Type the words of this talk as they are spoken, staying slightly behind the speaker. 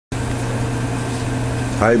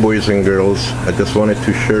Hi boys and girls, I just wanted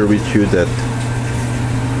to share with you that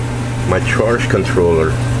my charge controller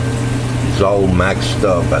is all maxed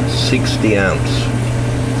up at 60 amps.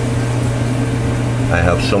 I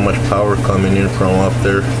have so much power coming in from up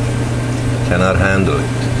there, cannot handle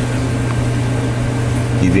it,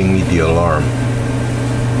 giving me the alarm.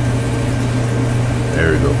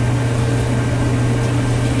 There we go.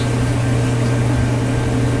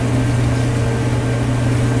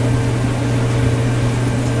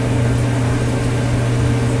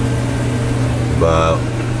 About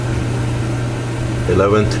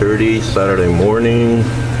 11:30 Saturday morning.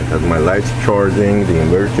 I have my lights charging, the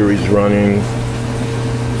inverter is running,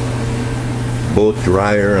 both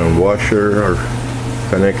dryer and washer are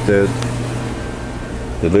connected,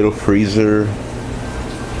 the little freezer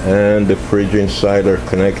and the fridge inside are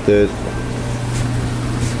connected.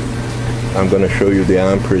 I'm going to show you the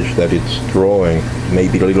amperage that it's drawing. It may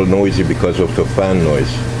be a little noisy because of the fan noise.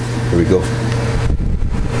 Here we go.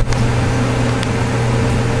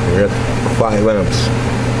 We're at 5 amps.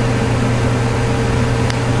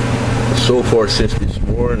 So far since this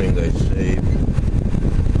morning I saved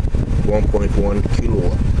 1.1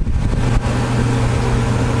 kilowatt.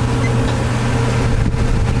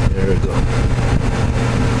 There we go.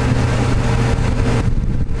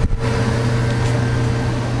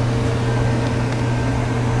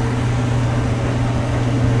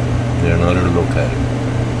 There, another look at it.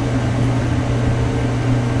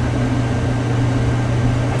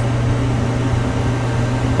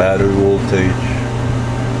 Battery voltage,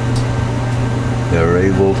 the array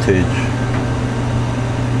voltage,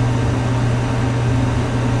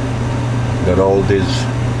 got all this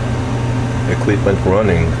equipment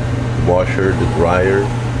running, washer, the dryer,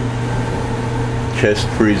 chest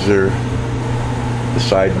freezer, the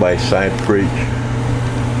side-by-side fridge.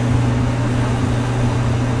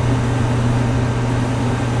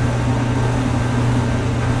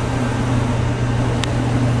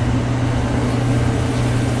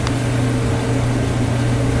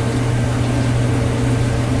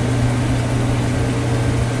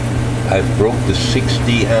 I broke the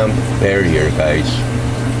 60 amp barrier, guys.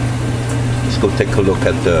 Let's go take a look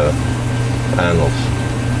at the panels.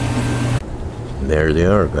 There they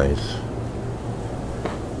are, guys.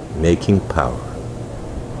 Making power.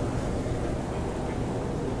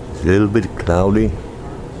 It's a little bit cloudy.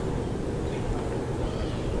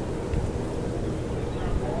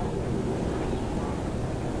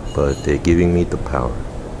 But they're giving me the power.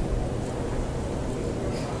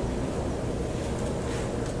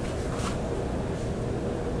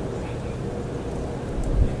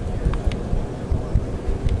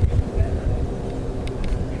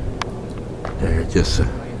 There, just a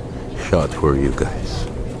shot for you guys.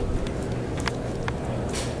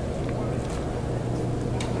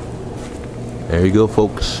 There you go,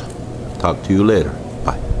 folks. Talk to you later.